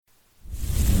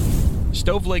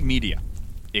Stoveleg Media,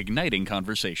 igniting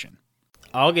conversation.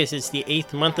 August is the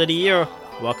 8th month of the year.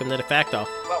 Welcome to the Fact Off.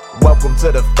 Welcome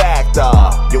to the Fact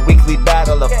Off, your weekly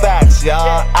battle of facts,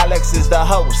 y'all. Alex is the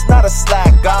host, not a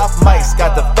slack off. Mike's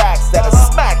got the facts that'll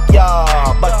smack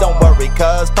y'all. But don't worry,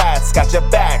 cuz Pat's got your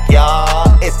back,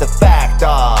 y'all. It's the Fact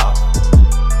Off.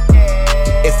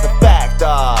 It's the Fact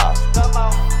Off.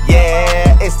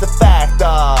 Yeah, it's the Fact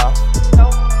Off.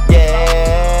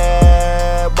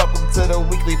 Yeah, welcome to the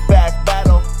weekly fact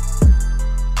battle.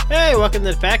 Hey, welcome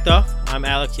to the Fact Off. I'm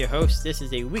Alex, your host. This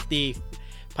is a weekly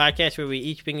podcast where we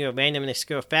each bring you a random and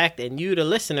obscure fact, and you, the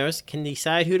listeners, can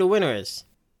decide who the winner is.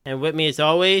 And with me, as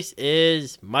always,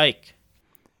 is Mike.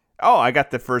 Oh, I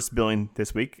got the first billing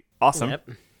this week. Awesome. Yep.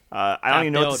 I don't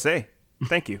even know what to say.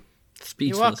 Thank you.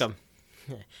 You're welcome.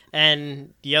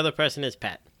 And the other person is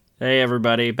Pat. Hey,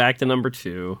 everybody. Back to number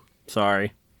 2.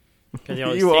 Sorry.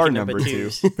 You are number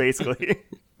 2, basically.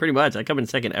 Pretty much. I come in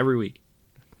second every week.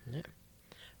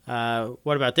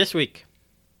 What about this week?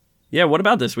 Yeah, what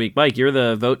about this week? Mike, you're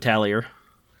the vote tallier.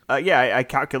 I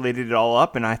calculated it all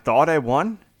up, and I thought I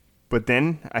won. But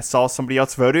then I saw somebody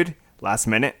else voted last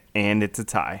minute, and it's a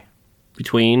tie.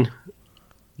 Between?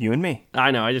 You and me.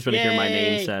 I know. I just want to hear my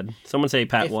name said. Someone say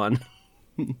Pat won.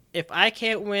 If I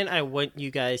can't win, I want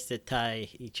you guys to tie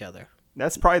each other.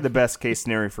 That's probably the best case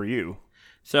scenario for you.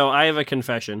 So I have a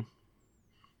confession.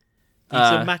 These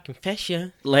are my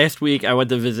confession. Last week, I went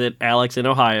to visit Alex in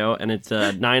Ohio, and it's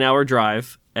a 9-hour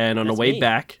drive. And on the way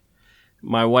back,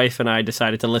 my wife and I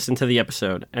decided to listen to the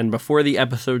episode. And before the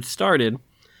episode started,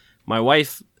 my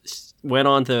wife went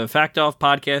on to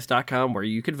factoffpodcast.com where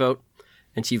you could vote,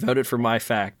 and she voted for my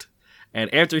fact.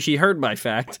 And after she heard my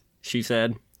fact, she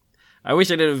said, I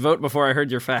wish I didn't vote before I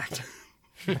heard your fact.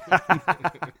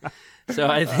 So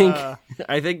I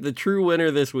think the true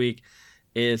winner this week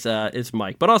is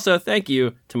Mike. But also, thank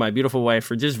you to my beautiful wife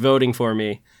for just voting for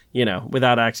me,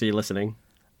 without actually listening.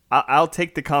 I'll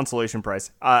take the consolation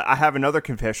prize. I have another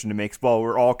confession to make while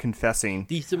we're all confessing.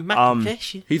 These are my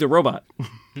confession. He's a robot.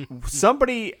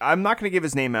 Somebody, I'm not going to give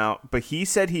his name out, but he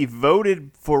said he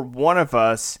voted for one of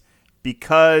us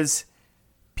because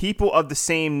people of the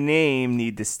same name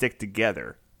need to stick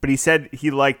together. But he said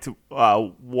he liked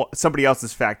somebody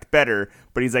else's fact better,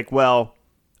 but he's like, well,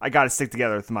 I got to stick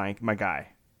together with my guy.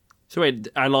 So wait,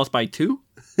 I lost by 2?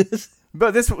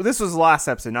 But this was the last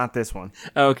episode, not this one.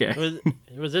 Okay.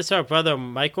 Was this our brother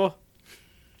Michael?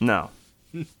 No.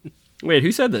 Wait,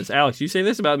 who said this? Alex, you say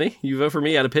this about me? You vote for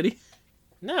me out of pity?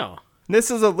 No.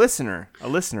 This is a listener. A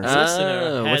listener.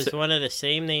 Listener has one of the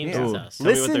same names as us.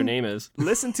 Tell me what their name is.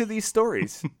 Listen to these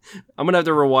stories. I'm going to have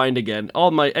to rewind again.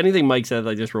 Anything Mike says,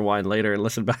 I just rewind later and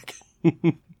listen back.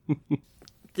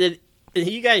 Did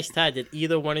you guys tie? Did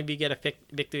either one of you get a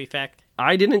victory fact?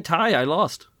 I didn't tie. I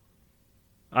lost.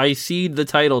 I cede the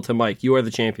title to Mike. You are the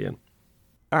champion.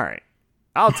 All right.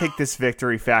 I'll take this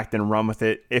victory fact and run with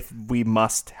it if we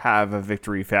must have a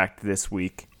victory fact this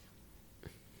week.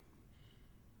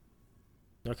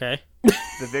 Okay.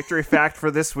 The victory fact for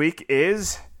this week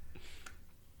is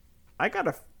I got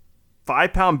a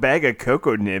 5-pound bag of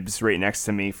cocoa nibs right next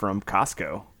to me from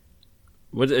Costco.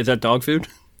 What is that, dog food?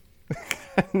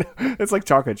 No, it's like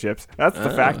chocolate chips. That's the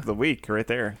fact of the week right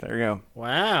there. There you go.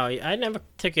 Wow, I never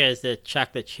took it as the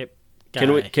chocolate chip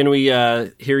guy. Can we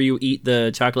hear you eat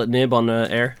the chocolate nib on the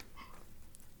air?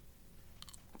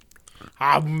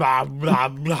 Well, Mike.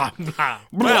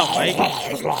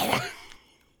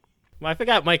 Well, I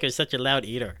forgot Mike is such a loud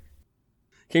eater.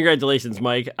 Congratulations,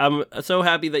 Mike. I'm so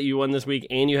happy that you won this week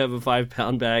and you have a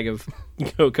 5-pound bag of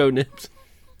cocoa nibs.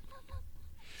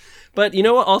 But you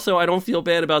know what? Also, I don't feel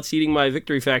bad about ceding my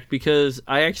victory fact because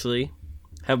I actually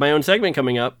have my own segment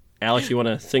coming up. Alex, you want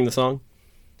to sing the song?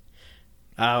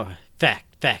 Oh,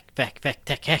 factacular.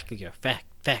 Factacular.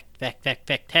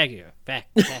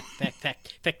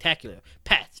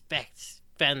 Pat's facts,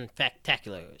 fun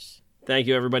factaculars. Thank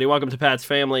you, everybody. Welcome to Pat's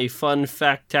Family Fun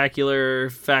Factacular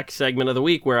Fact segment of the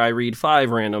week where I read 5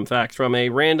 random facts from a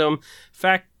random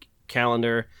fact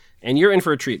calendar. And you're in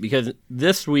for a treat because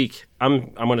this week,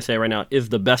 I'm going to say right now, is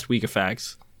the best week of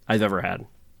facts I've ever had.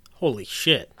 Holy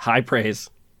shit. High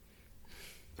praise.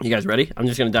 You guys ready? I'm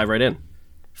just going to dive right in.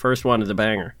 First one is a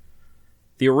banger.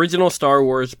 The original Star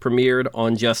Wars premiered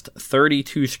on just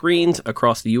 32 screens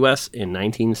across the U.S. in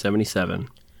 1977.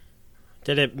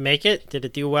 Did it make it? Did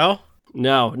it do well?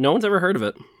 No one's ever heard of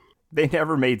it. They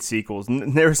never made sequels.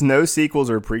 There's no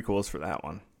sequels or prequels for that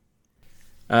one.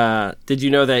 Did you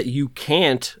know that you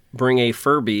can't bring a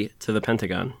Furby to the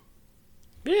Pentagon?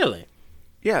 Really?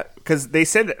 Yeah, because they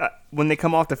said when they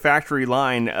come off the factory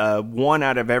line, 1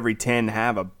 out of every 10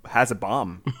 has a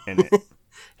bomb in it.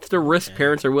 It's the risk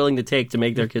parents are willing to take to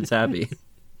make their kids happy.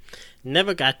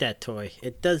 Never got that toy.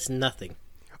 It does nothing.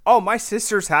 Oh, my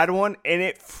sisters had one, and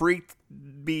it freaked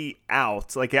me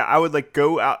out. Like, I would like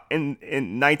go out in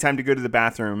nighttime to go to the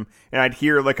bathroom, and I'd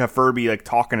hear like a Furby like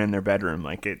talking in their bedroom.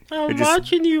 Like I'm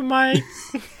watching you, Mike.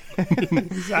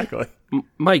 Exactly.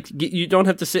 Mike, you don't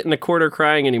have to sit in a corner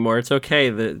crying anymore. It's okay.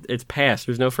 It's past.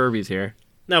 There's no Furbies here.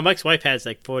 No, Mike's wife has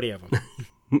like 40 of them.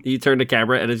 You turn the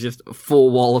camera, and it's just a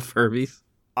full wall of Furbies.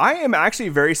 I am actually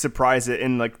very surprised that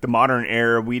in like the modern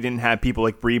era, we didn't have people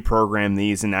like reprogram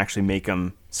these and actually make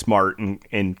them smart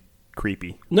and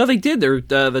creepy. No, they did. They're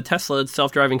the Tesla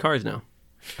self-driving cars now.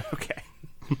 Okay.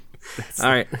 All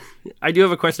right. I do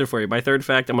have a question for you. My third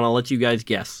fact, I'm going to let you guys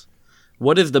guess.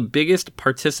 What is the biggest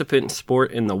participant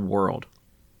sport in the world?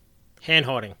 Hand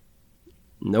holding.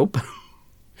 Nope.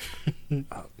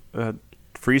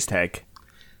 Freeze tag.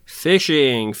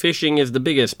 Fishing. Fishing is the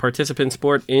biggest participant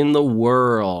sport in the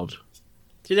world.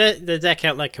 Does that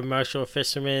count like commercial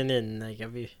fishermen and like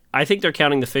every? I think they're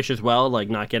counting the fish as well, like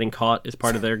not getting caught is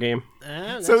part of their game.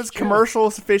 So is commercial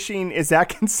fishing, is that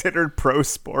considered pro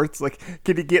sports? Like,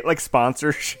 can you get like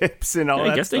sponsorships and all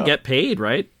that I guess stuff? they get paid,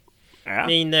 right? Yeah. I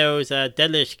mean, those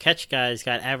Deadlift Catch guys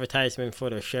got advertisement for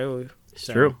the show.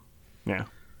 So. True. Yeah.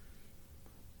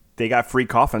 They got free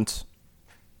coffins.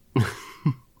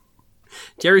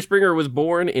 Jerry Springer was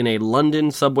born in a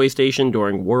London subway station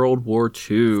during World War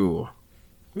II.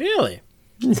 Really?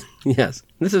 Yes.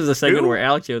 This is a segment Who? where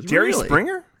Alex goes, Jerry really?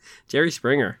 Springer? Jerry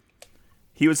Springer.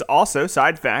 He was also,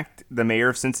 side fact, the mayor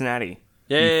of Cincinnati.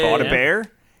 He fought a bear,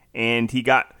 and he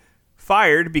got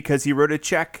fired because he wrote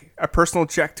a personal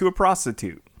check to a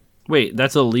prostitute. Wait,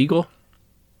 that's illegal?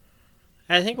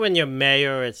 I think when you're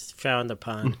mayor, it's frowned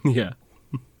upon. Yeah.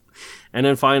 And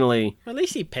then finally... At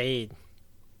least he paid.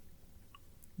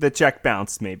 The check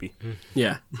bounced, maybe.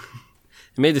 Yeah.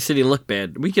 It made the city look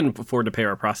bad. We can afford to pay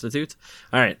our prostitutes.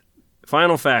 All right.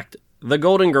 Final fact. The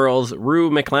Golden Girls,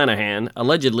 Rue McClanahan,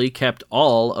 allegedly kept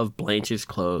all of Blanche's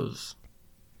clothes.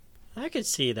 I could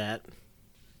see that.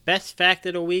 Best fact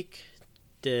of the week,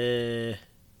 the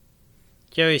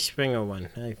Jerry Springer one.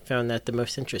 I found that the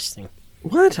most interesting.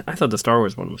 What? I thought the Star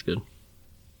Wars one was good.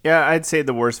 Yeah, I'd say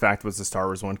the worst fact was the Star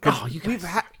Wars one. Oh, you guys... We've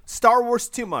had Star Wars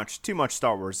too much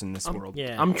Star Wars in this world.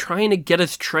 Yeah. I'm trying to get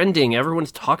us trending.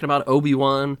 Everyone's talking about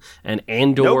Obi-Wan and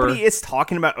Andor. Nobody is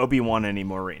talking about Obi-Wan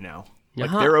anymore right now.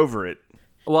 Like, they're over it.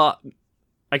 Well,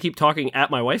 I keep talking at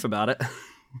my wife about it.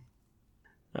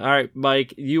 All right,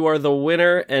 Mike, you are the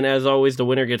winner, and as always, the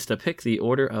winner gets to pick the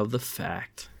order of the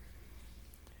fact.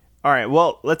 All right,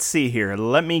 well, let's see here.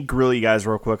 Let me grill you guys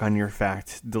real quick on your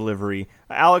fact delivery.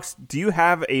 Alex, do you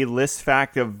have a list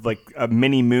fact of like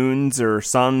mini moons or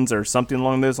suns or something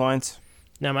along those lines?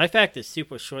 Now, my fact is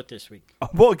super short this week.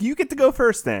 Well, you get to go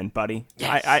first then, buddy.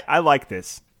 Yes. I like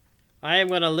this. I am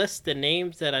going to list the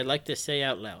names that I like to say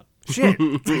out loud. Shit.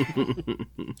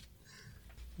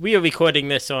 We are recording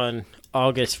this on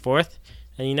August 4th,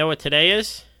 and you know what today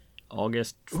is?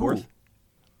 August 4th.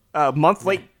 Month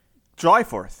late, July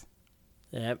 4th.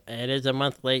 Yep, it is a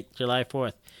month late, July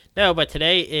 4th. No, but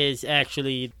today is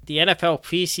actually the NFL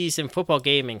preseason football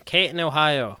game in Canton,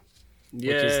 Ohio, which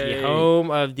is the home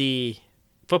of the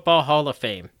Football Hall of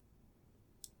Fame.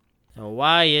 Now,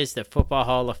 why is the Football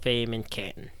Hall of Fame in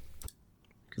Canton?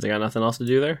 Because I got nothing else to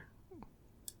do there?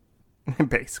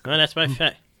 Basically. Oh, that's my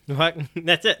fact. What?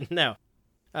 That's it. No.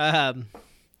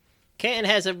 Canton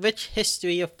has a rich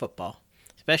history of football,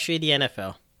 especially the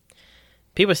NFL.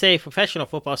 People say professional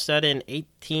football started in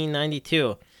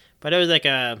 1892, but it was like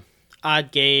a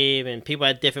odd game, and people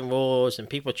had different rules, and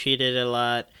people cheated a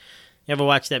lot. You ever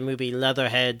watch that movie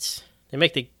Leatherheads? They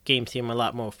make the game seem a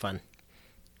lot more fun.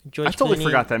 I totally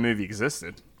forgot that movie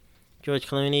existed. George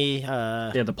Clooney.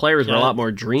 Yeah, the players were a lot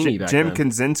more dreamy back Jim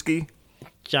then. Kaczynski?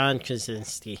 John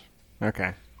Krasinski.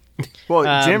 Okay.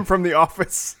 Well, Jim from The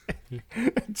Office.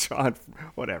 John,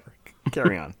 whatever.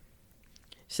 Carry on.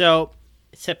 So,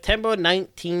 September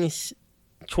 17th,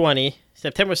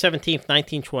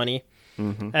 1920,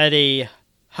 at a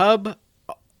Hub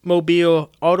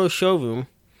Mobile Auto Showroom,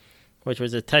 which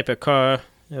was a type of car.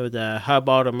 It was a Hub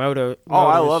Automotive. Oh,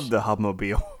 I love the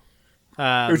Hubmobile.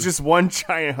 It was just one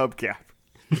giant hubcap.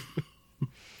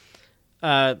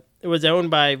 It was owned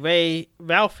by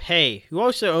Ralph Hay, who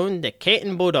also owned the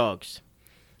Canton Bulldogs.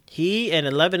 He and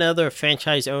 11 other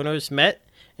franchise owners met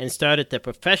and started the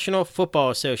Professional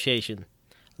Football Association,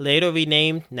 later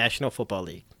renamed National Football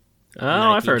League. Oh,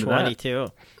 I've heard of that. Yeah.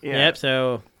 Yep,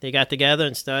 so they got together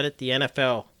and started the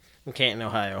NFL in Canton,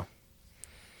 Ohio.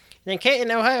 Then Canton,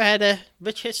 Ohio had a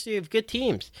rich history of good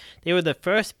teams. They were the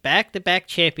first back-to-back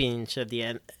champions of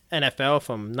the NFL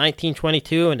from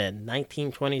 1922 and then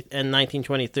 1920 and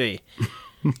 1923.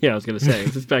 Yeah, I was going to say,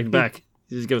 it's back to back.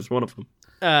 You just give us one of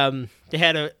them. They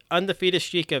had an undefeated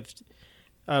streak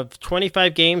of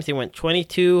 25 games. They went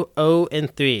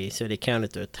 22-0-3, so they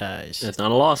counted their ties. That's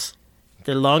not a loss.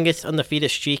 The longest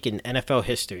undefeated streak in NFL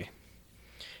history.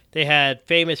 They had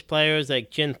famous players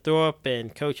like Jim Thorpe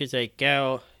and coaches like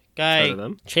Guy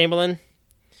Chamberlain.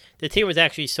 The team was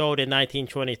actually sold in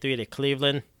 1923 to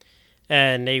Cleveland,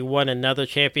 and they won another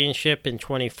championship in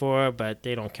 24, but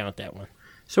they don't count that one.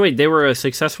 So wait, they were a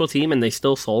successful team and they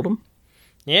still sold them?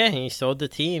 Yeah, he sold the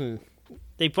team.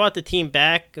 They brought the team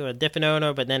back, a different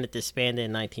owner, but then it disbanded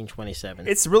in 1927.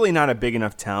 It's really not a big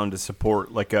enough town to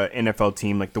support like a NFL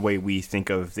team like the way we think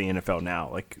of the NFL now.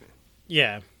 Like,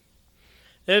 yeah.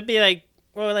 It would be like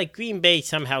Green Bay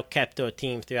somehow kept their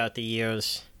team throughout the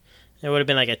years. It would have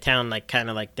been like a town like kind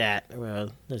of like that.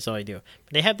 Well, that's all I do.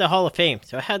 But they have the Hall of Fame.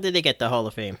 So how did they get the Hall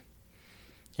of Fame?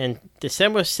 In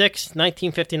December 6,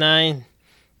 1959,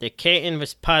 the Canton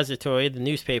Repository, the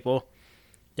newspaper,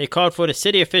 they called for the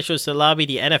city officials to lobby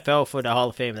the NFL for the Hall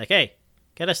of Fame. Like, hey,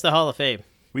 get us the Hall of Fame.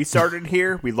 we started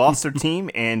here, we lost our team,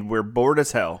 and we're bored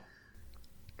as hell.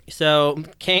 So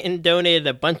Canton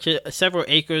donated several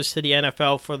acres to the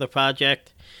NFL for the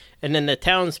project. And then the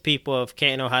townspeople of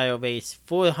Canton, Ohio, raised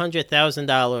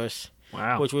 $400,000,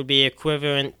 Wow. which would be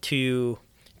equivalent to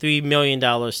 $3 million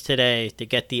today to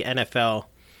get the NFL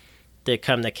to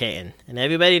come to Canton. And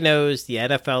everybody knows the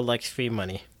NFL likes free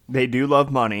money. They do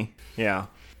love money. Yeah.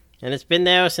 And it's been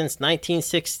there since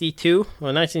 1962 or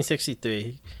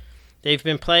 1963. They've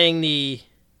been playing the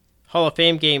Hall of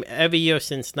Fame game every year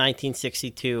since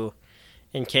 1962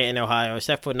 in Canton, Ohio,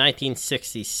 except for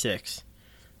 1966.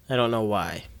 I don't know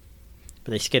why.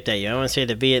 But they skipped that year. I want to say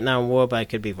the Vietnam War, but I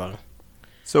could be wrong.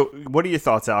 So, what are your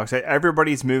thoughts, Alex?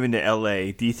 Everybody's moving to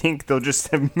LA. Do you think they'll just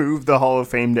have moved the Hall of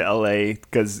Fame to LA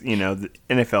because, you know, the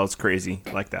NFL's crazy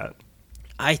like that?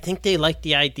 I think they like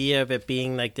the idea of it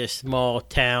being like this small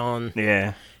town.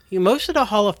 Yeah. Most of the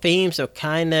Hall of Fames are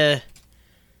kind of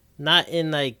not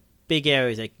in like big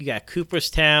areas. Like you got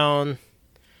Cooperstown,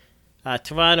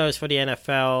 Toronto is for the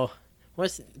NFL.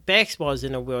 Basketball's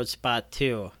in a weird spot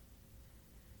too.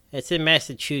 It's in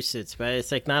Massachusetts, but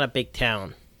it's like not a big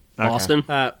town. Okay. Boston?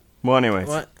 Well, anyways.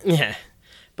 Yeah.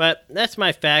 But that's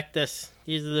my fact.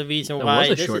 These are the reason That why.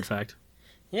 was a short fact.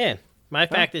 Yeah. My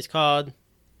fact is called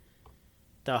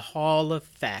the Hall of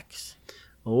Facts.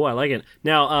 Oh, I like it.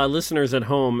 Now, listeners at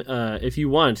home, if you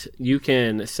want, you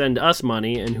can send us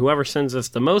money, and whoever sends us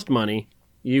the most money,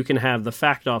 you can have the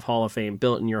Fact Off Hall of Fame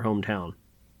built in your hometown.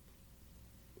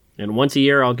 And once a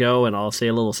year, I'll go and I'll say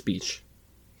a little speech.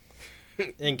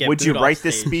 And get Would you booed off write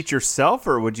this stage. speech yourself,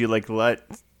 or would you like let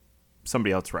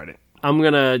somebody else write it? I'm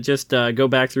gonna just go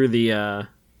back through the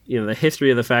the history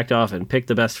of the Fact Off and pick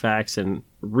the best facts and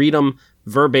read them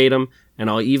verbatim, and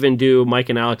I'll even do Mike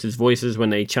and Alex's voices when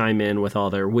they chime in with all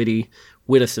their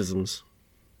witticisms.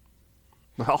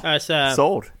 Well, So,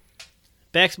 sold.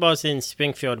 basketball's in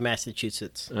Springfield,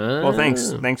 Massachusetts. Well,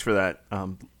 thanks for that.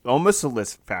 Almost a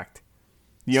list fact.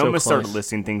 You So almost close. started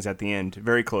listing things at the end.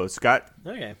 Very close. Got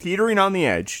Okay. teetering on the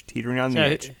edge.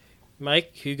 So,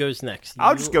 Mike, who goes next?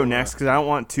 I'll You just go or- next because I don't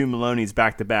want two Maloney's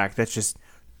back to back. That's just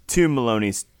two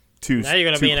Maloney's. Now you're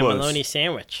going to too be in close. a Maloney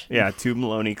sandwich. Yeah, two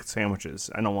Maloney sandwiches.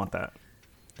 I don't want that.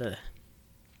 Ugh.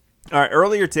 All right,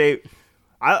 earlier today,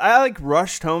 I like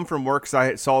rushed home from work because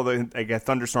I saw a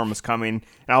thunderstorm was coming.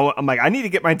 And I'm like, I need to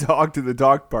get my dog to the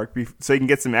dog park so he can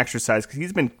get some exercise because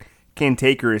he's been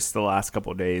cantankerous the last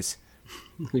couple of days.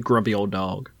 Grumpy old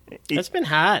dog. It's been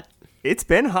hot. It's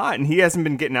been hot, and he hasn't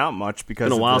been getting out much because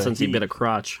Been a of while the since he heat. bit a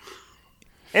crotch.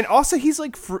 And also, he's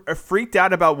like freaked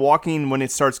out about walking when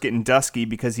it starts getting dusky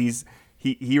because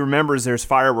he remembers there's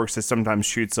fireworks that sometimes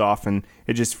shoots off, and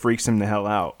it just freaks him the hell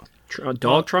out.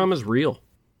 Dog trauma is real.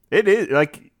 It is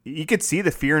like you could see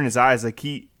the fear in his eyes. Like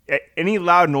any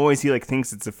loud noise, he like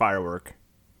thinks it's a firework.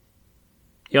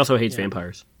 He also hates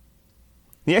vampires.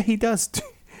 Yeah, he does.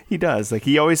 He does. Like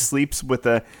he always sleeps with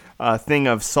a thing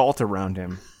of salt around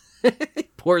him.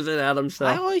 Pours it out I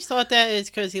himself. always thought that is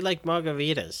because he liked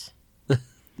margaritas.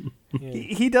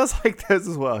 He does like those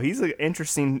as well. He's an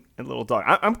interesting little dog.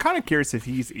 I'm kind of curious if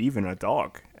he's even a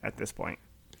dog at this point.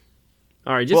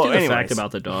 All right, just Well, do the anyways. fact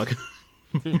about the dog.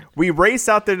 We raced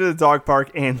out there to the dog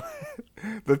park, and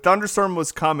the thunderstorm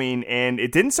was coming, and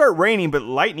it didn't start raining, but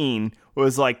lightning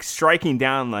was like striking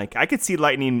down. Like I could see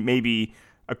lightning maybe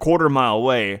a quarter mile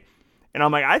away, and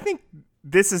I'm like, I think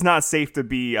this is not safe to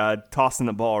be tossing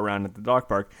the ball around at the dog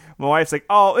park. My wife's like,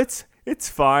 oh, it's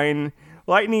fine.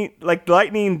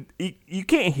 Lightning, you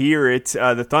can't hear it,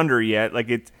 the thunder yet. Like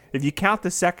if you count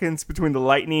the seconds between the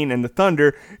lightning and the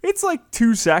thunder, it's like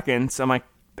 2 seconds. I'm like,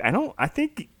 I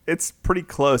think it's pretty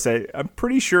close. I'm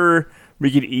pretty sure we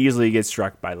could easily get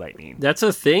struck by lightning. That's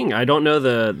a thing. I don't know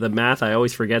the math. I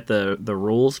always forget the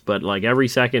rules, but like every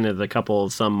second is a couple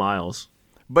of some miles.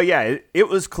 But yeah, it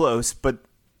was close. But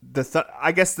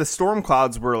I guess the storm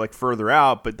clouds were like further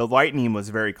out, but the lightning was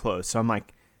very close. So I'm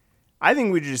like, I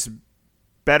think we just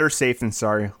better safe than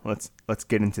sorry. Let's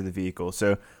get into the vehicle.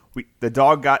 So the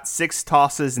dog got 6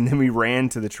 tosses, and then we ran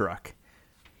to the truck.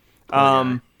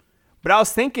 But I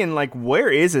was thinking, like, where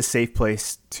is a safe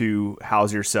place to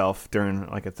house yourself during,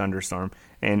 like, a thunderstorm?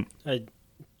 And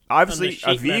obviously,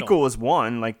 a vehicle metal. is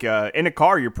one. Like, in a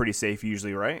car, you're pretty safe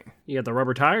usually, right? You got the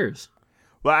rubber tires.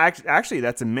 Well, actually,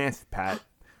 that's a myth, Pat.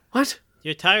 What?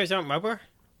 Your tires aren't rubber?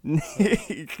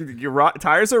 Your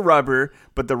tires are rubber,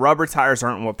 but the rubber tires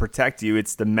aren't what protect you.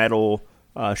 It's the metal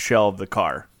shell of the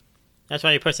car. That's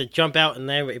why you're supposed to jump out and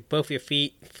land with both your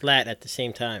feet flat at the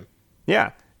same time.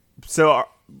 Yeah. So,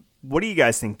 what do you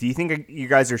guys think? Do you think you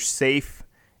guys are safe,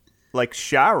 like,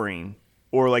 showering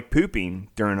or, like, pooping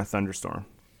during a thunderstorm?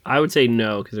 I would say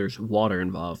no, because there's water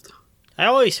involved. I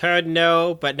always heard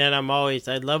no, but then I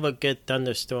love a good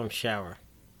thunderstorm shower.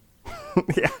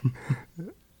 Yeah.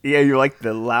 Yeah, you like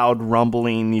the loud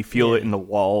rumbling. You feel it in the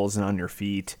walls and on your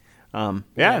feet.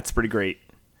 Yeah, it's pretty great.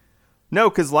 No,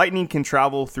 because lightning can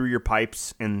travel through your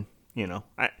pipes, and, you know,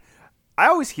 I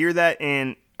always hear that,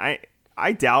 and I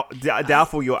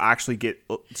doubtful you'll actually get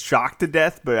shocked to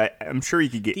death, but I'm sure you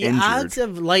could get injured. The odds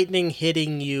of lightning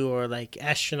hitting you are like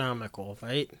astronomical,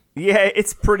 right? Yeah,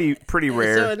 it's pretty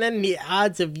rare. So, and then the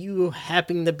odds of you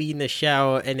happening to be in the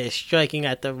shower and it striking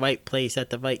at the right place at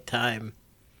the right time.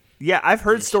 Yeah, I've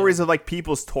heard stories of like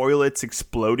people's toilets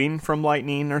exploding from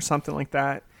lightning or something like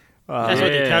that. That's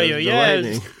what they tell you.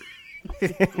 Yes.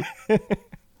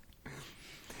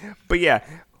 But yeah.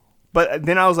 But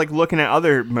then I was like looking at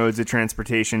other modes of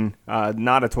transportation.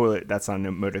 Not a toilet. That's not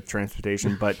a mode of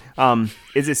transportation. But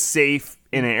is it safe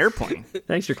in an airplane?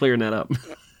 Thanks for clearing that up.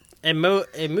 It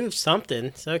moves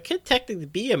something, so it could technically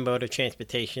be a mode of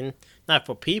transportation. Not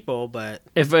for people, but...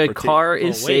 If a car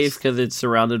is waste. safe because it's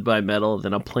surrounded by metal,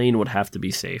 then a plane would have to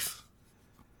be safe.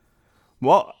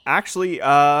 Well, actually,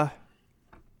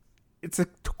 it's a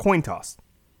coin toss.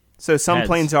 So some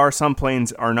planes are, some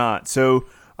planes are not. So,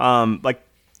 like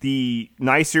the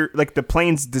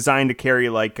planes designed to carry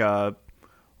like a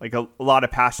lot of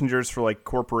passengers for like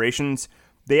corporations,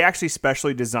 they actually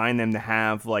specially design them to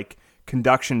have like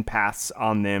conduction paths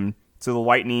on them, so the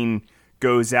lightning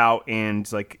goes out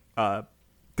and like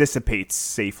dissipates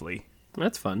safely.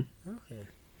 That's fun. Okay.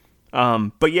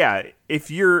 But yeah,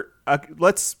 if you're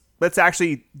let's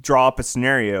actually draw up a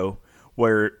scenario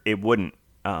where it wouldn't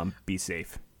be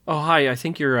safe. Oh, hi. I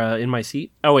think you're in my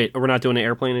seat. Oh, wait. We're not doing an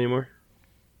airplane anymore?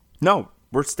 No,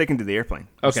 we're sticking to the airplane.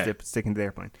 Okay. Sticking to the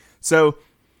airplane. So,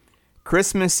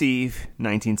 Christmas Eve,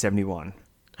 1971.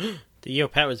 The year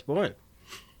Pat was born.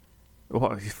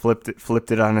 Well, he flipped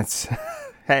it on its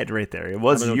head right there. It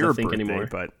was your birthday, anymore.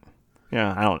 But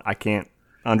yeah, I can't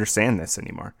understand this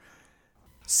anymore.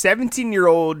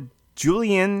 17-year-old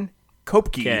Julian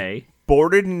Kopke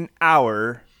boarded an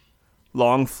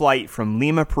hour-long flight from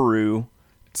Lima, Peru,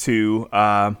 to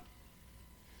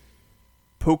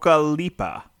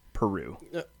Pucallpa, Peru.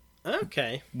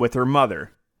 Okay. With her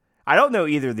mother. I don't know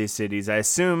either of these cities. I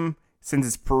assume since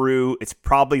it's Peru, it's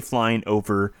probably flying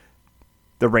over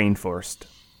the rainforest.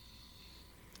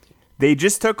 They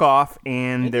just took off,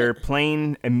 and their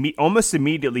plane almost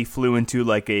immediately flew into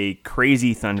like a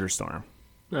crazy thunderstorm.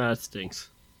 Oh, that stinks.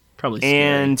 Probably scary.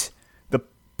 And the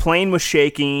plane was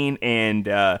shaking, and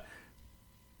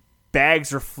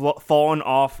bags are falling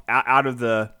off out of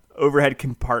the overhead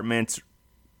compartments.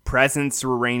 Presents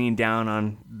were raining down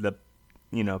on the,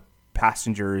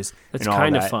 passengers. That's and all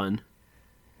kind of that. fun.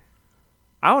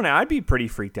 I don't know. I'd be pretty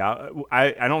freaked out.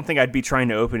 I don't think I'd be trying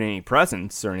to open any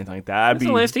presents or anything like that. That's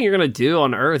the last thing you're going to do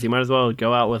on Earth. You might as well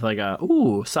go out with like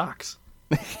socks.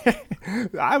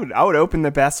 I would open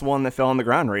the best one that fell on the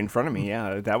ground right in front of me.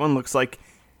 Yeah, that one looks like...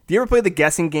 Do you ever play the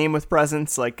guessing game with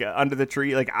presents, like under the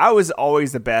tree? Like, I was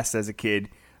always the best as a kid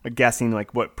guessing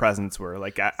like what presents were.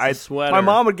 Like, my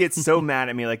mom would get so mad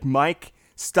at me. Like, Mike,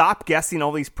 stop guessing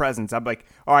all these presents. I'm like,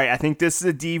 all right, I think this is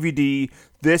a DVD.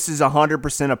 This is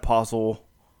 100% a puzzle.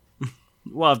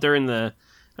 Well, if they're in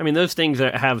those things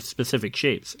have specific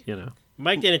shapes,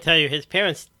 Mike didn't tell you his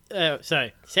parents.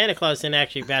 Santa Claus didn't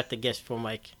actually wrap the gifts for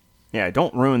Mike. Yeah,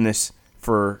 don't ruin this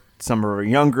for some of our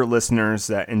younger listeners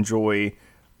that enjoy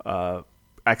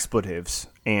expletives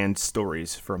and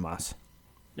stories from us.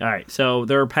 All right, so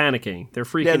they're panicking. They're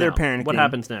freaking out. Yeah, they're panicking. What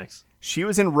happens next? She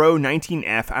was in row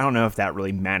 19F. I don't know if that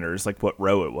really matters, like what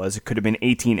row it was. It could have been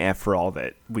 18F for all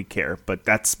that we care, but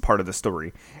that's part of the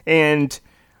story. And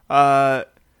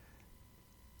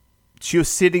she was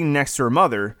sitting next to her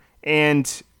mother,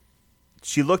 and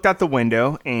she looked out the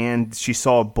window, and she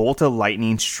saw a bolt of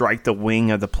lightning strike the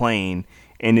wing of the plane,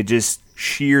 and it just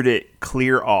sheared it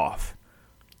clear off.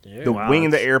 Dude, the wing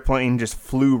of the airplane just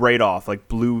flew right off, like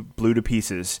blew to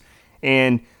pieces.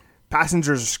 And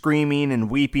passengers are screaming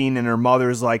and weeping, and her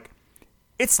mother's like,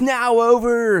 "It's now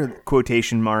over!"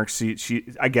 Quotation marks.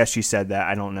 I guess she said that.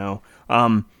 I don't know.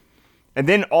 And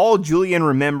then all Julian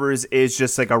remembers is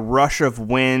just like a rush of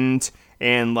wind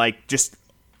and like just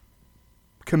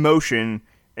commotion,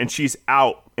 and she's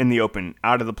out in the open,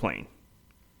 out of the plane.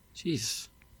 Jeez.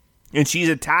 And she's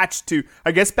attached to,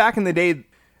 I guess back in the day,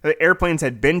 the airplanes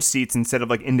had bench seats instead of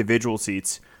like individual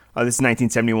seats. This is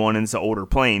 1971, and it's an older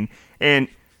plane. And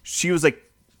she was like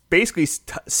basically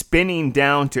spinning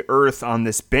down to earth on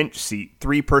this bench seat,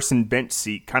 3-person bench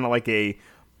seat, kind of like a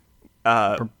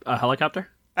helicopter?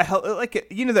 Like,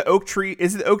 you know, the oak tree.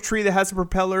 Is it the oak tree that has a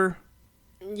propeller?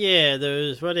 Yeah,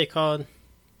 those, what are they called?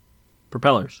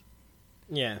 Propellers.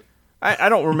 Yeah. I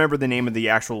don't remember the name of the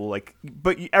actual, like,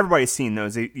 but everybody's seen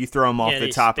those. You throw them off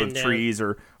the top of trees,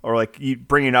 or like you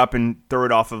bring it up and throw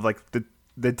it off of like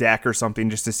the deck or something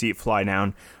just to see it fly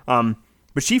down.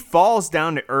 But she falls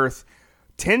down to earth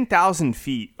 10,000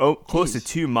 feet, close to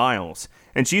 2 miles,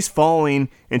 and she's falling,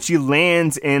 and she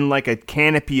lands in like a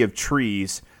canopy of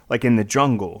trees, like in the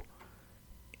jungle,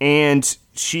 and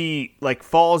she like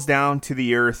falls down to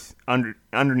the earth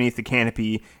underneath the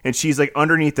canopy, and she's like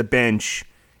underneath the bench.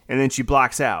 And then she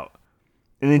blacks out.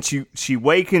 And then she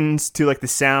wakens to like the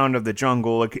sound of the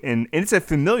jungle, like, and it's a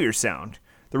familiar sound.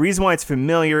 The reason why it's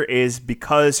familiar is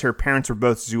because her parents were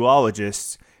both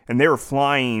zoologists, and they were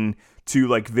flying to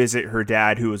like visit her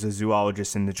dad, who was a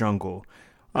zoologist in the jungle.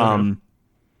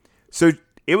 So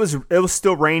it was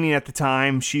still raining at the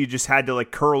time. She just had to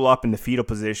like curl up in the fetal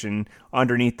position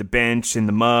underneath the bench in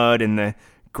the mud and the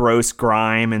gross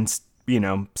grime and, you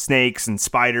know, snakes and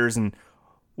spiders and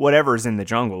whatever's in the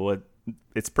jungle.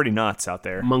 It's pretty nuts out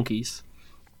there. Monkeys,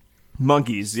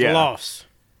 yeah. Sloths.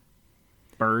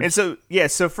 Birds. And so, yeah,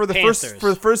 so for the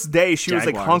first day, she was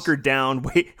like hunkered down,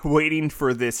 waiting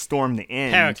for this storm to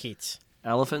end. Parakeets.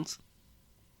 Elephants?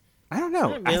 I don't know.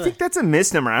 Not really. I think that's a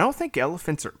misnomer. I don't think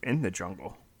elephants are in the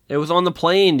jungle. It was on the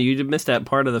plane. You missed that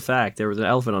part of the fact. There was an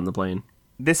elephant on the plane.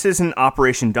 This isn't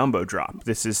Operation Dumbo Drop.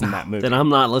 This isn't that movie. Then I'm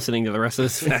not listening to the rest of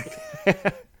this fact.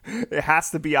 It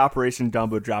has to be Operation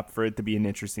Dumbo Drop for it to be an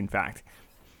interesting fact.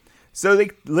 So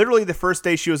literally the first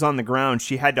day she was on the ground,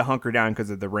 she had to hunker down because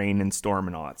of the rain and storm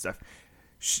and all that stuff.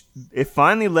 It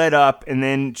finally let up, and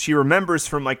then she remembers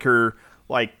from like her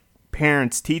like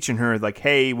parents teaching her like,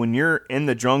 hey, when you're in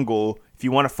the jungle, if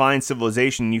you want to find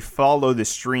civilization, you follow the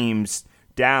streams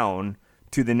down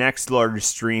to the next largest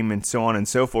stream and so on and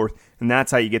so forth, and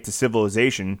that's how you get to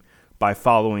civilization, by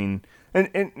following.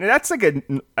 And that's like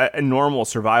a normal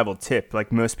survival tip.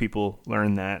 Like most people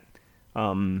learn that.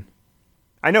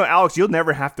 I know, Alex, you'll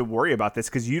never have to worry about this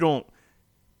because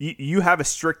you have a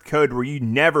strict code where you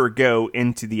never go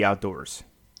into the outdoors.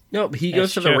 No, he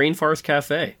goes to the Rainforest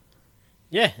Cafe.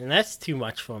 Yeah, and that's too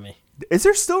much for me. Is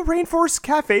there still rainforest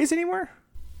cafes anywhere?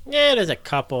 Yeah, there's a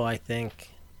couple, I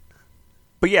think.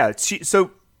 But yeah,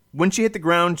 so when she hit the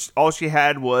ground, all she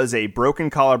had was a broken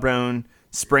collarbone,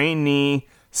 sprained knee,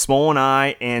 swollen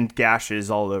eye, and gashes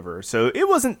all over. So it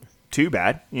wasn't too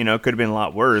bad. You know, it could have been a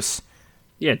lot worse.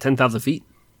 Yeah, 10,000 feet.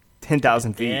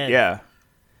 10,000 feet, yeah.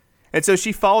 And so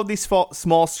she followed these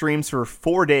small streams for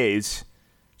 4 days.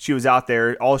 She was out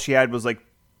there. All she had was like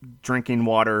drinking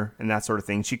water and that sort of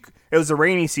thing. It was a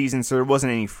rainy season, so there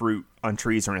wasn't any fruit on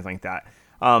trees or anything like that.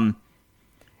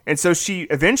 And so she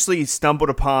eventually stumbled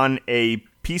upon a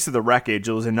piece of the wreckage.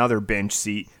 It was another bench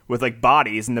seat with like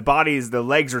bodies, and the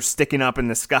legs are sticking up in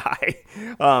the sky.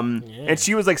 And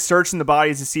she was like searching the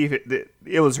bodies to see if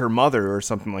it was her mother or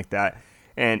something like that.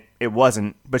 And it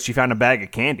wasn't, but she found a bag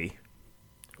of candy.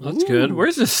 That's good.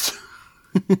 Where's this?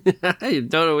 I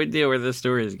don't know idea where this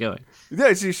story is going.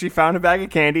 Yeah, she found a bag of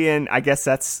candy, and I guess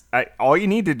that's all you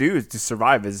need to do to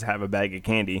survive is have a bag of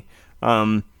candy.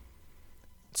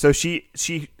 So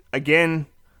she again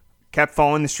kept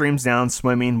following the streams down,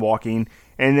 swimming, walking,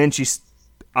 and then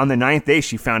on the 9th day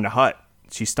she found a hut.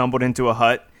 She stumbled into a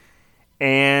hut,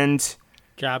 and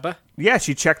Jabba? Yeah,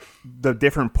 she checked the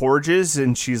different porridges,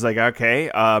 and she's like,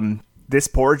 okay, this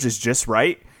porridge is just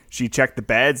right. She checked the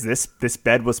beds. This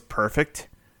bed was perfect.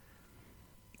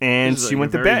 And she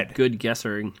went to bed. Good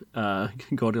guessing,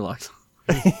 Goldilocks.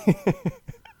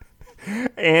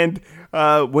 And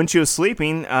when she was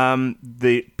sleeping,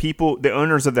 the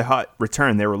owners of the hut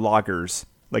returned. They were loggers,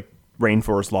 like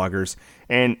rainforest loggers,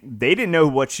 and they didn't know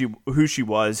who she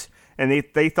was, and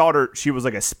they thought she was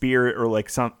like a spirit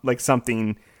or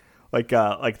something like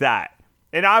that.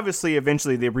 And obviously,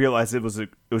 eventually, they realized it was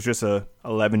just a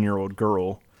 11-year-old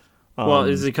girl. Well,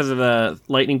 is it because of the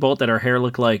lightning bolt that her hair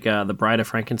looked like the Bride of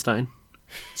Frankenstein?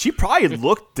 She probably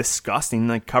looked disgusting,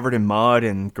 like covered in mud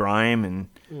and grime, and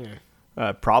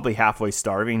probably halfway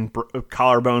starving.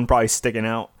 Collarbone probably sticking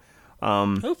out.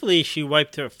 Hopefully, she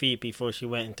wiped her feet before she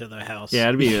went into the house. Yeah,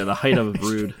 it'd be the height of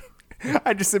rude.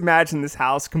 I just imagine this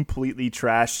house completely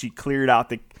trashed. She cleared out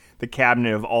the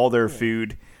cabinet of all their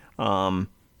food.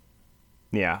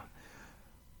 Yeah.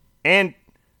 And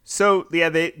so, yeah,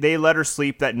 they let her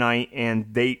sleep that night,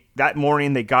 and that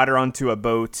morning they got her onto a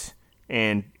boat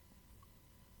and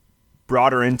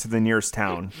brought her into the nearest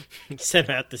town. Sent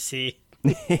her out to sea.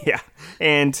 Yeah.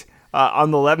 And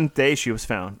on the 11th day, she was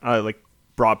found,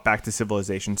 brought back to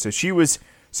civilization. So she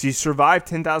survived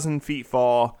 10,000 feet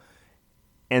fall,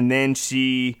 and then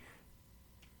she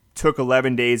took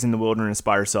 11 days in the wilderness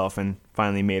by herself and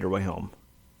finally made her way home.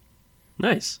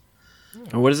 Nice.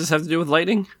 And what does this have to do with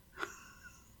lightning?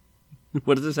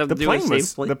 What does this have to do with safe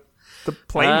flight? The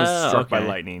plane was struck by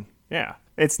lightning. Yeah.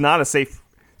 It's not a safe...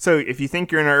 So if you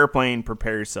think you're in an airplane,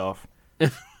 prepare yourself.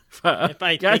 If I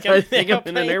think I'm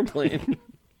in an airplane.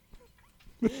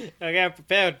 I got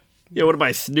prepared. Yeah, what am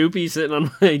I, Snoopy sitting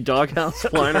on my doghouse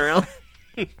flying around?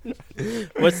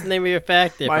 What's the name of your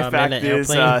fact? My fact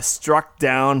is struck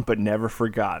down but never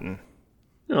forgotten.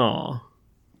 Aw.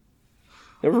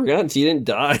 Never forgotten, she didn't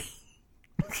die.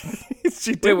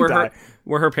 She didn't die.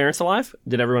 Were her parents alive?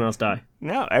 Did everyone else die?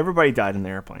 No, everybody died in the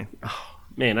airplane. Oh,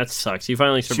 man, that sucks. You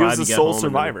finally survived. She was the sole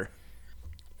survivor.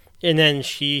 And then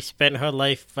she spent her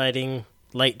life fighting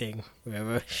lightning.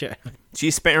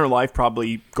 She spent her life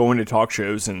probably going to talk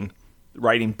shows and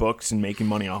writing books and making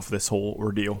money off this whole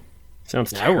ordeal.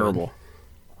 Sounds terrible.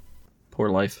 Poor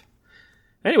life.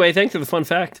 Anyway, thanks for the fun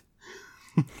fact.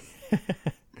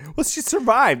 Well, she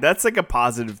survived. That's like a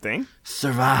positive thing.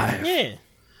 Survive. Yeah.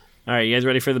 All right, you guys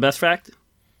ready for the best fact?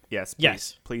 Yes. Please.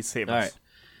 Yes. Please save us. All right.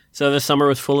 So this summer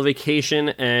was full of vacation,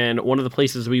 and one of the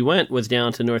places we went was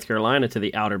down to North Carolina to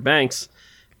the Outer Banks,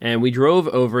 and we drove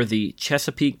over the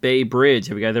Chesapeake Bay Bridge.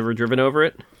 Have you guys ever driven over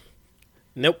it?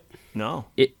 Nope. No.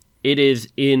 It is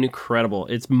incredible.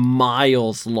 It's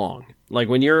miles long. Like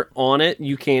when you're on it,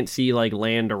 you can't see like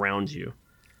land around you.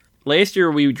 Last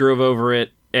year we drove over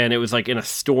it, and it was like in a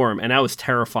storm, and that was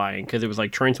terrifying because it was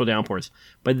like torrential downpours.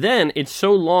 But then it's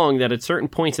so long that at certain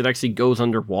points it actually goes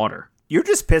underwater. You're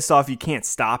just pissed off you can't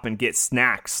stop and get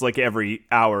snacks like every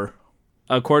hour.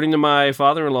 According to my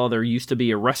father-in-law, there used to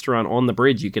be a restaurant on the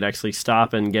bridge you could actually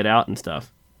stop and get out and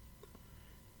stuff.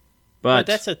 But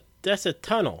that's a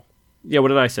tunnel. Yeah, what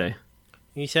did I say?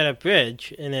 You said a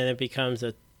bridge, and then it becomes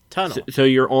a tunnel. So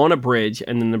you're on a bridge,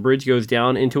 and then the bridge goes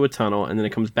down into a tunnel, and then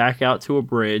it comes back out to a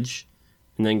bridge,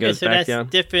 and then goes back down.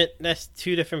 Different. That's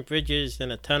two different bridges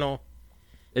and a tunnel.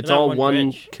 It's all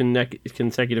one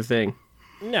consecutive thing.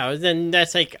 No, then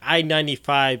that's like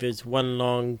I-95 is one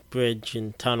long bridge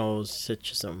and tunnels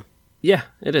such as them. Yeah,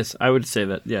 it is. I would say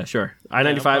that. Yeah, sure.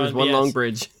 I-95 is one long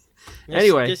bridge.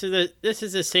 Anyway. This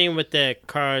is the same with the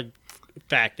card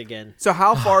fact again. So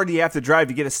how far do you have to drive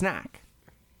to get a snack?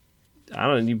 I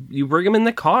don't know. You bring them in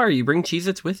the car. You bring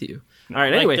Cheez-Its with you. All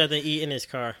right, anyway. Mike doesn't eat in his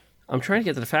car. I'm trying to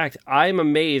get to the fact. I'm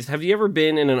amazed. Have you ever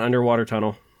been in an underwater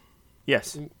tunnel?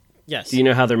 Yes. Yes. Do you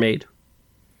know how they're made?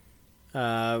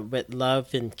 With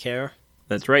love and care.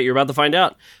 That's right. You're about to find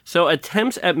out. So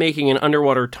attempts at making an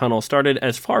underwater tunnel started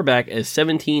as far back as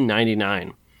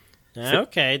 1799.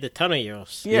 Okay, the tunnel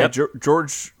years. Yeah, yep.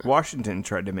 George Washington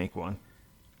tried to make one.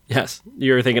 Yes,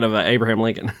 you're thinking of Abraham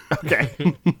Lincoln.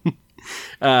 Okay.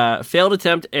 Failed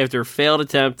attempt after failed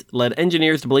attempt led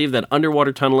engineers to believe that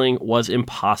underwater tunneling was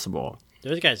impossible.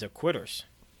 Those guys are quitters.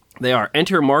 They are.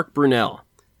 Enter Mark Brunel,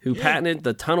 who patented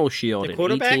the tunnel shield in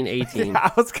 1818.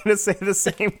 I was going to say the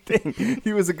same thing.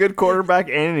 He was a good quarterback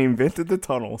and he invented the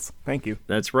tunnels. Thank you.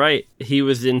 That's right. He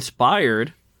was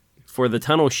inspired for the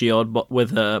tunnel shield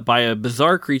by a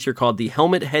bizarre creature called the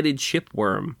helmet-headed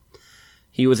shipworm.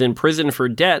 He was in prison for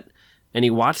debt, and he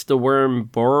watched the worm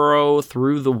burrow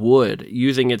through the wood,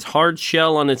 using its hard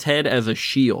shell on its head as a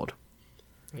shield.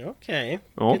 Okay.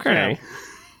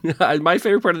 My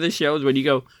favorite part of this show is when you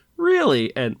go,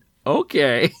 really? And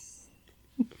okay.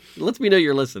 Lets me know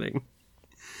you're listening.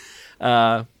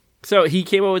 So he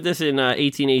came up with this in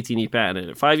 1818. He patented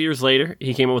it. 5 years later,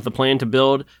 he came up with a plan to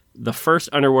build the first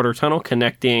underwater tunnel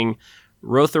connecting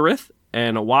Rotherhithe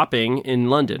and Wapping in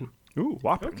London. Ooh,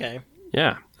 Wapping. Okay.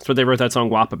 Yeah, that's what they wrote that song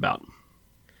WAP about.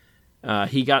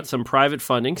 He got some private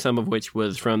funding, some of which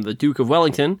was from the Duke of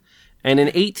Wellington. And in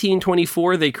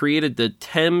 1824, they created the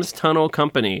Thames Tunnel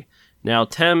Company. Now,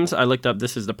 Thames, I looked up,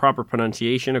 this is the proper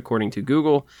pronunciation according to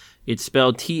Google. It's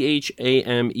spelled Thames,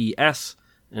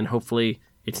 and hopefully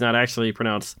it's not actually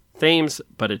pronounced Thames,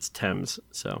 but it's Thames.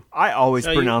 So I always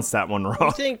pronounce that one wrong.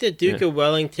 You think the Duke of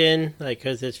Wellington, like,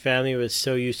 because his family was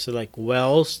so used to, like,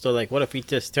 wells, so, like, what if we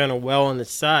just turn a well on the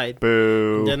side?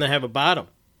 Boo. And then they have a bottom?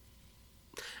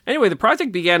 Anyway, the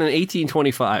project began in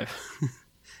 1825.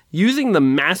 Using the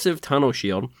massive tunnel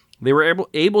shield, they were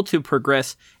able to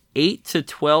progress 8 to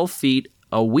 12 feet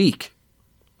a week.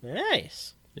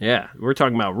 Nice. Yeah, we're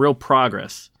talking about real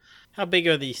progress. How big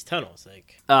are these tunnels?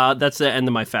 Like, that's the end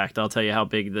of my fact. I'll tell you how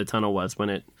big the tunnel was when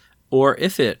it, or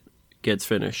if it gets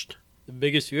finished. the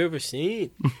biggest you've ever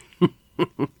seen.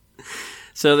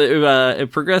 So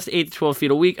it progressed 8 to 12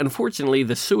 feet a week. Unfortunately,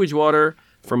 the sewage water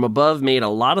from above made a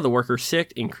lot of the workers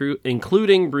sick,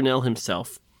 including Brunel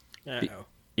himself. Uh-oh.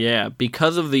 Yeah,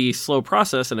 because of the slow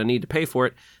process and a need to pay for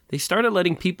it, they started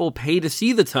letting people pay to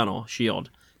see the tunnel shield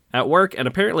at work, and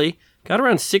apparently got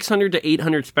around 600 to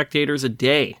 800 spectators a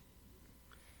day.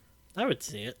 I would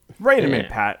see it. Wait a minute,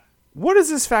 Pat. What does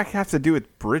this fact have to do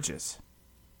with bridges?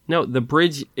 No, the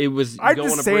bridge, it was... I'm going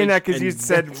just a saying bridge that because and- you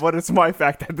said, what does my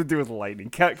fact have to do with lightning?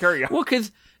 Carry on. Well,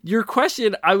 because your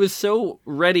question, I was so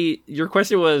ready. Your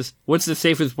question was, what's the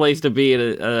safest place to be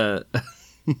in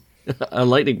a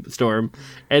lightning storm?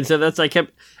 And so that's, I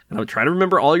kept... And I'm trying to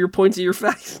remember all your points of your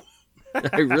facts.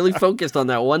 I really focused on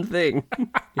that one thing.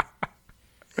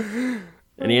 And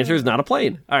the answer is not a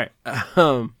plane. All right.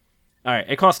 All right.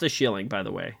 It cost a shilling, by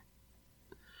the way.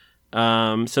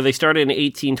 So they started in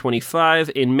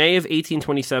 1825. In May of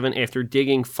 1827, after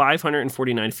digging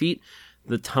 549 feet,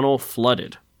 the tunnel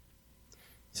flooded.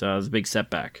 So it was a big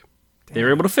setback. They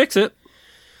were able to fix it.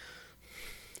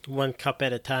 One cup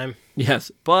at a time.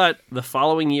 Yes, but the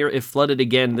following year it flooded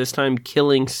again, this time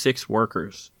killing 6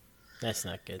 workers. That's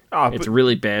not good. Oh, It's but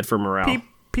really bad for morale.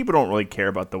 people don't really care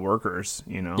about the workers,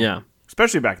 you know? Yeah.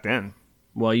 Especially back then.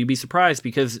 Well, you'd be surprised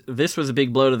because this was a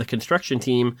big blow to the construction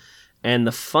team, and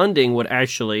the funding would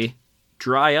actually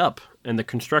dry up, and the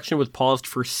construction was paused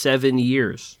for 7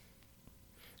 years.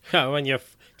 When your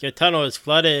tunnel is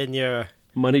flooded and your...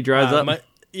 Money dries up.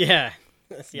 Yeah.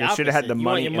 That's the They should have had opposite. the You money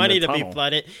want in your money the to be tunnel.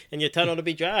 flooded and your tunnel to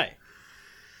be dry.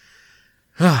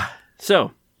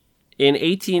 So, in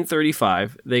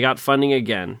 1835, they got funding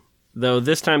again, though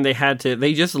this time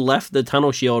they just left the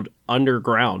tunnel shield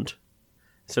underground.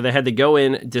 So they had to go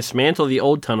in, dismantle the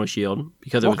old tunnel shield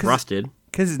because it was rusted.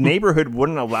 Because his neighborhood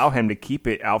wouldn't allow him to keep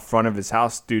it out front of his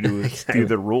house due to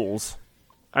the rules.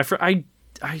 I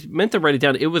meant to write it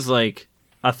down. It was like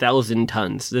 1,000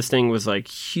 tons. This thing was like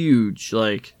huge.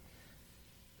 Like,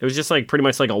 it was just like pretty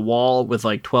much like a wall with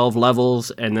like 12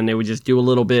 levels, and then they would just do a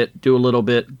little bit, do a little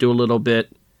bit, do a little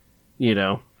bit, you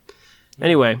know.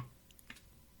 Anyway,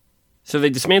 so they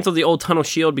dismantled the old tunnel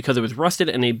shield because it was rusted,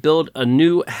 and they built a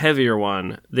new, heavier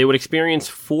one. They would experience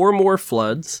 4 more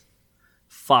floods,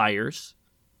 fires,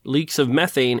 leaks of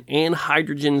methane, and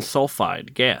hydrogen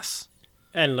sulfide gas.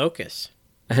 And locusts.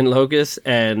 And locusts,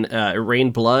 and it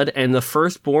rained blood, and the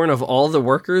firstborn of all the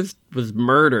workers was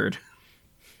murdered.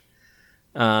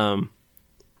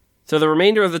 So the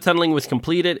remainder of the tunneling was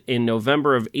completed in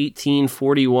November of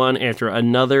 1841 after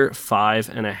another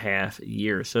 5.5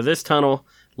 years. So this tunnel,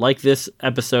 like this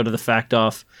episode of the Fact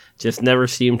Off, just never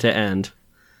seemed to end.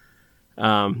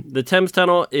 The Thames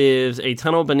Tunnel is a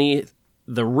tunnel beneath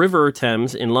the River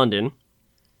Thames in London,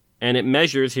 and it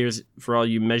measures, here's for all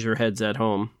you measure heads at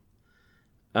home,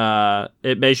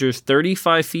 it measures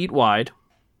 35 feet wide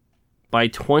by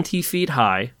 20 feet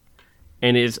high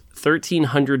and is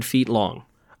 1,300 feet long.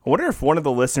 I wonder if one of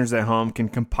the listeners at home can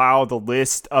compile the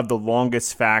list of the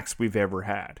longest facts we've ever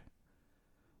had.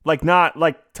 Like, not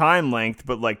like time length,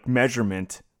 but like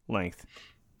measurement length.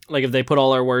 Like if they put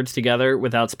all our words together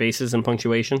without spaces and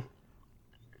punctuation?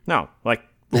 No, like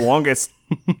the longest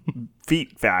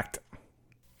feet fact.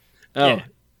 Oh,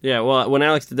 yeah. Well, when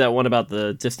Alex did that one about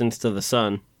the distance to the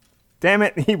sun. Damn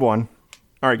it, he won.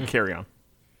 All right, carry on.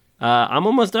 I'm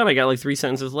almost done. I got like 3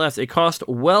 sentences left. It cost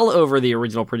well over the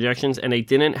original projections, and they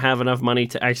didn't have enough money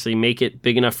to actually make it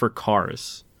big enough for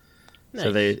cars.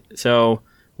 Nice. So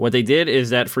what they did is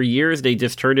that for years they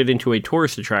just turned it into a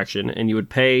tourist attraction, and you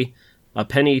would pay a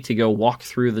penny to go walk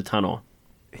through the tunnel.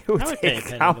 It would I would pay a take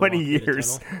penny how to many walk through the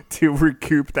years to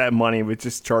recoup that money with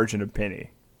just charging a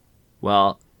penny?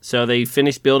 Well, so they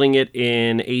finished building it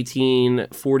in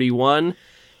 1841.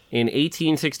 In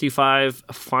 1865,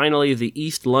 finally, the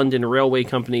East London Railway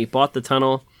Company bought the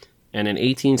tunnel, And in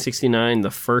 1869,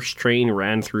 the first train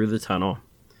ran through the tunnel.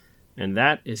 And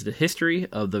that is the history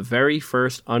of the very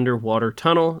first underwater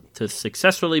tunnel to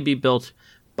successfully be built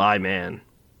by man.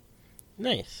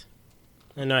 Nice.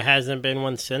 And there hasn't been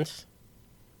one since?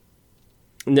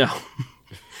 No.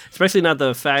 Especially not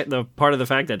the part of the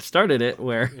fact that started it,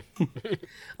 where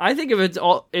I think if it's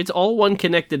all one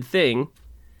connected thing.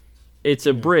 It's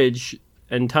a bridge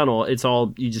and tunnel. It's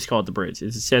all, you just call it the bridge.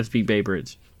 It's the Chesapeake Bay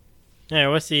Bridge. Yeah,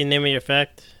 what's the name of your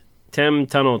fact? Thames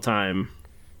Tunnel Time.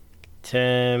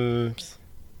 Thames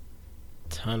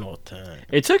Tunnel Time.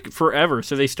 It took forever.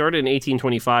 So they started in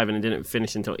 1825 and it didn't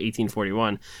finish until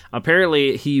 1841.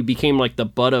 Apparently, he became like the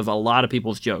butt of a lot of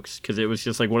people's jokes because it was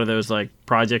just like one of those like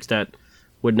projects that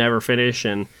would never finish.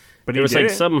 And but there was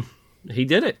like he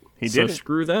did it. He did so it.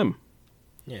 Screw them.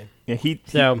 Yeah.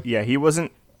 Yeah, he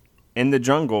wasn't in the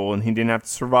jungle and he didn't have to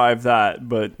survive that,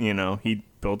 but he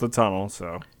built a tunnel.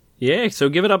 So yeah, so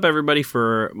give it up everybody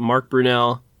for Mark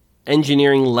Brunel,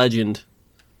 engineering legend.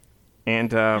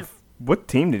 And what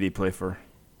team did he play for?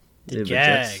 The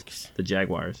Jags. The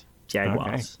Jaguars.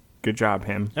 Okay. Good job,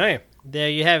 him. All right, there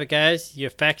you have it, guys. Your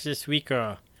facts this week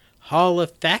are Hall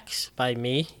of Facts by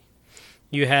me.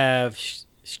 You have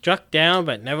Struck Down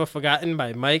But Never Forgotten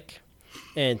by Mike,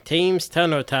 and Thames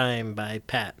Tunnel Time by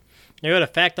Pat. Now go to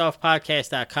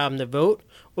factoffpodcast.com to vote,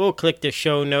 or click the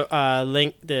show note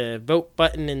link, the vote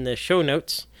button in the show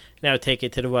notes, and that'll take you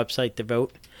to the website to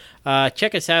vote.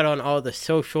 Check us out on all the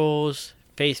socials,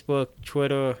 Facebook,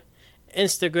 Twitter,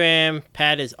 Instagram.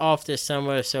 Pat is off this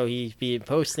summer, so he's been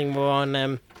posting more on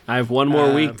them. I have one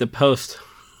more week to post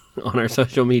on our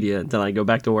social media until I go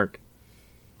back to work.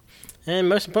 And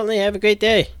most importantly, have a great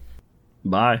day.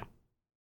 Bye.